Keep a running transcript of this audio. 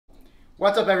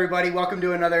What's up, everybody? Welcome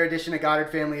to another edition of Goddard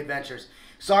Family Adventures.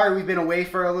 Sorry we've been away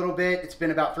for a little bit. It's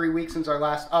been about 3 weeks since our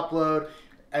last upload.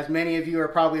 As many of you are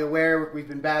probably aware, we've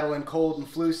been battling cold and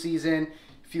flu season,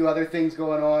 a few other things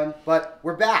going on, but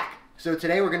we're back. So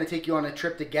today we're going to take you on a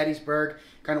trip to Gettysburg,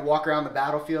 kind of walk around the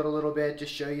battlefield a little bit,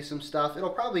 just show you some stuff.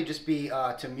 It'll probably just be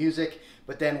to music,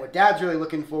 but then what Dad's really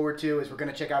looking forward to is we're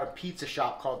going to check out a pizza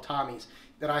shop called Tommy's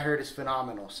that I heard is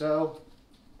phenomenal. So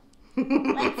Let's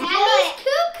Daddy's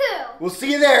cuckoo. We'll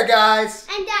see you there, guys.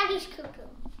 And Daddy's cuckoo.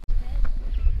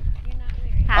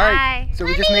 All right, so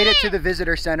we just made it to the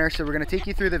visitor center, so we're going to take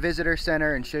you through the visitor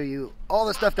center and show you all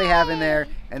the stuff they have in there,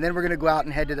 and then we're going to go out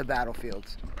and head to the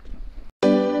battlefields.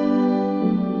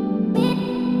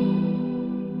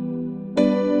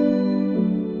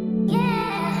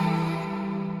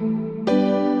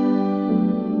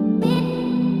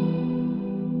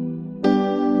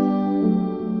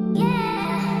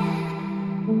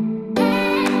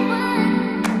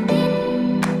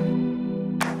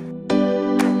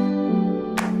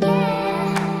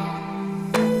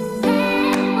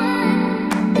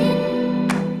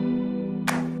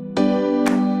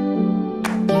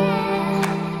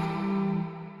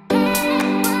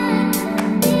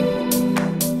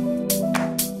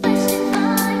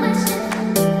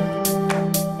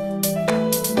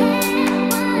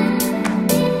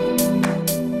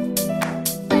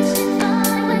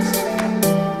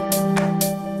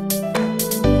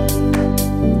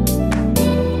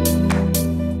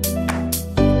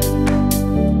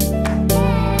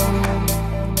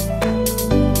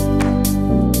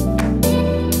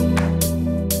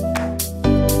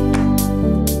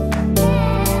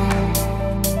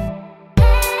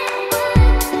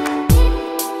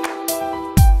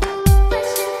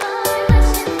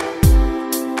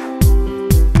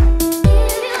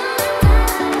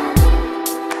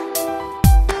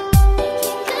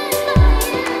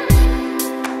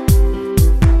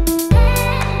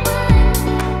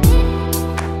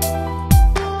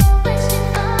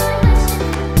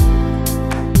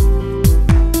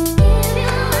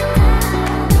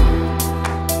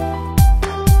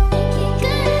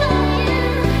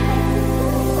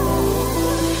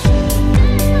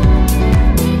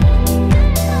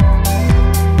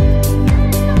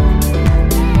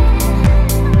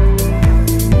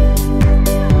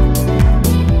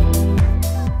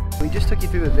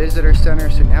 Visitor center,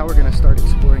 so now we're going to start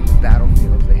exploring the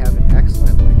battlefield. They have an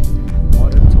excellent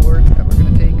auto tour that we're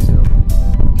going to take, so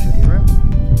I'll show you around.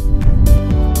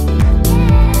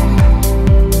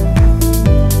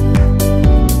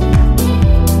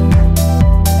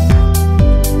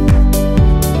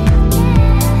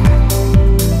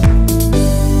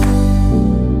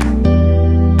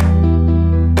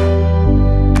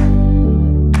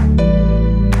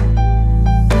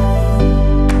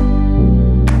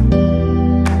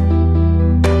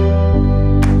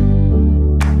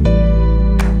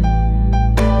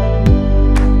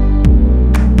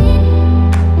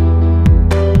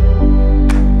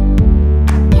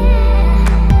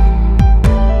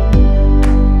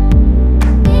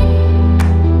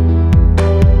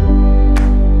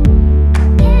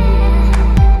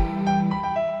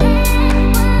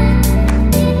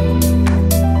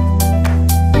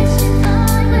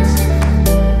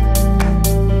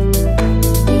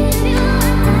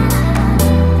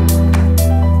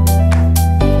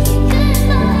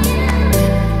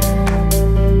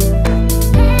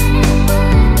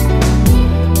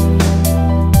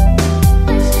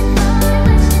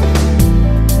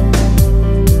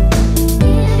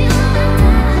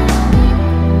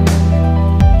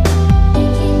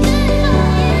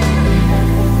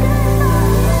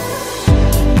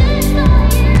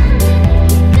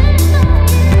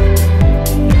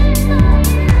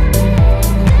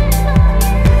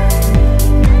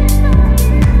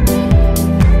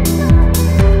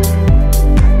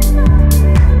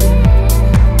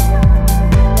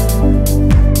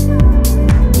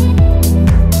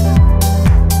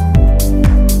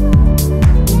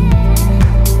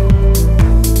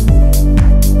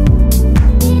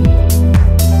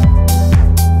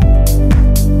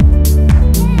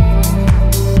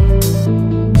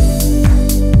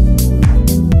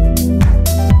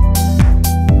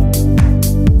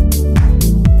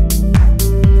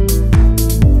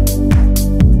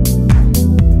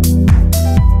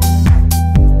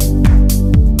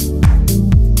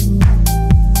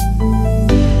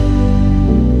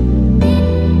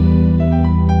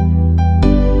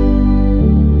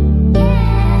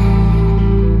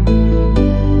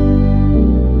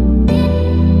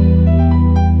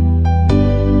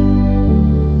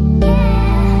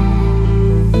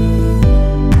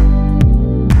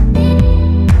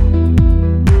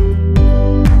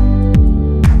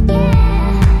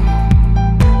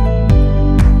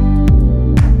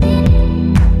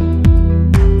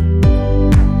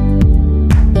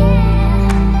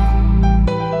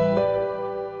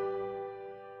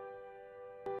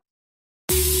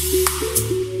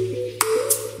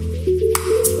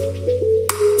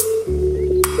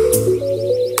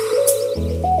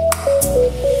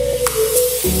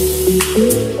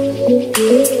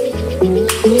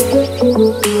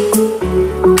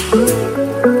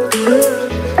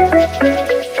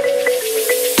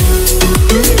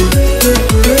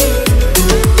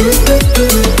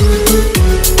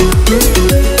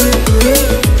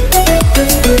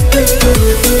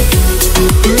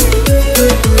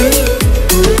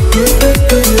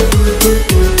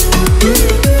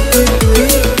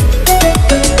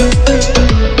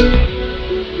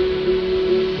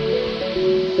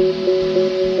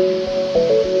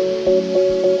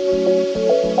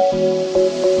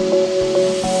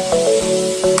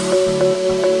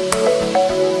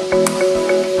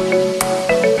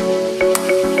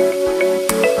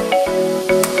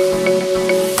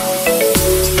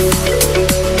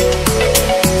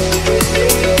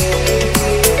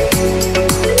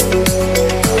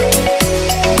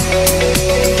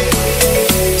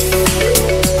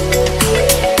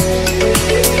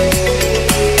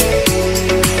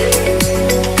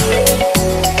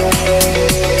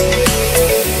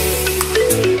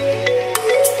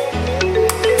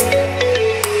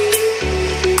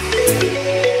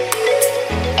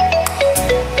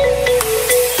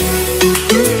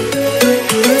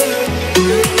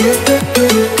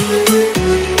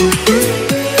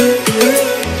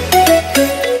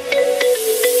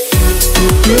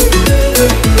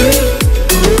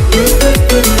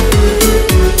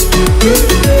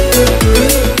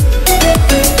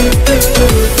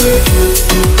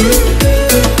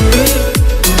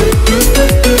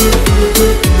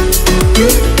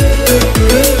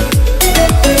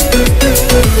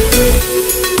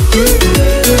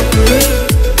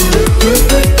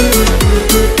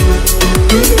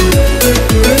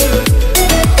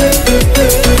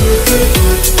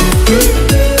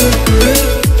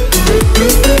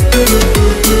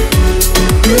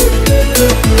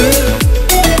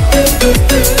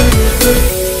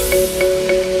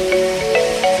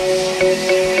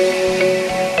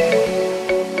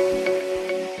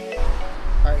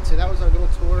 Alright, so that was our little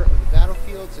tour of the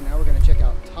battlefield, so now we're going to check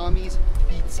out Tommy's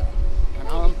Pizza, and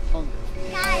I'm hungry.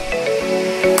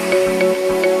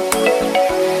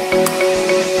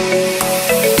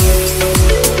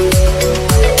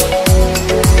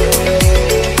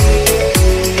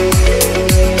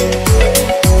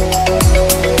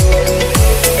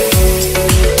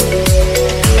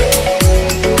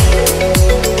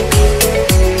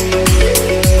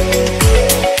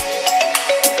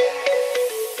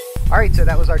 Alright, so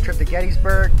that was our trip to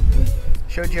Gettysburg. We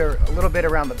showed you a little bit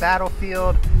around the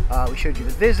battlefield. We showed you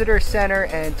the Visitor Center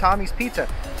and Tommy's Pizza.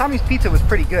 Tommy's Pizza was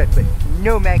pretty good, but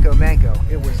no mango.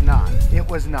 It was not. It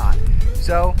was not.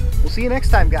 So, we'll see you next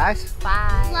time, guys.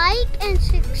 Bye. Like and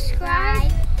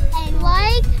subscribe, and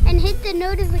like and hit the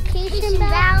notification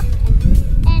bell,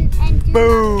 and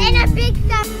boom! And a big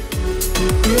thumbs.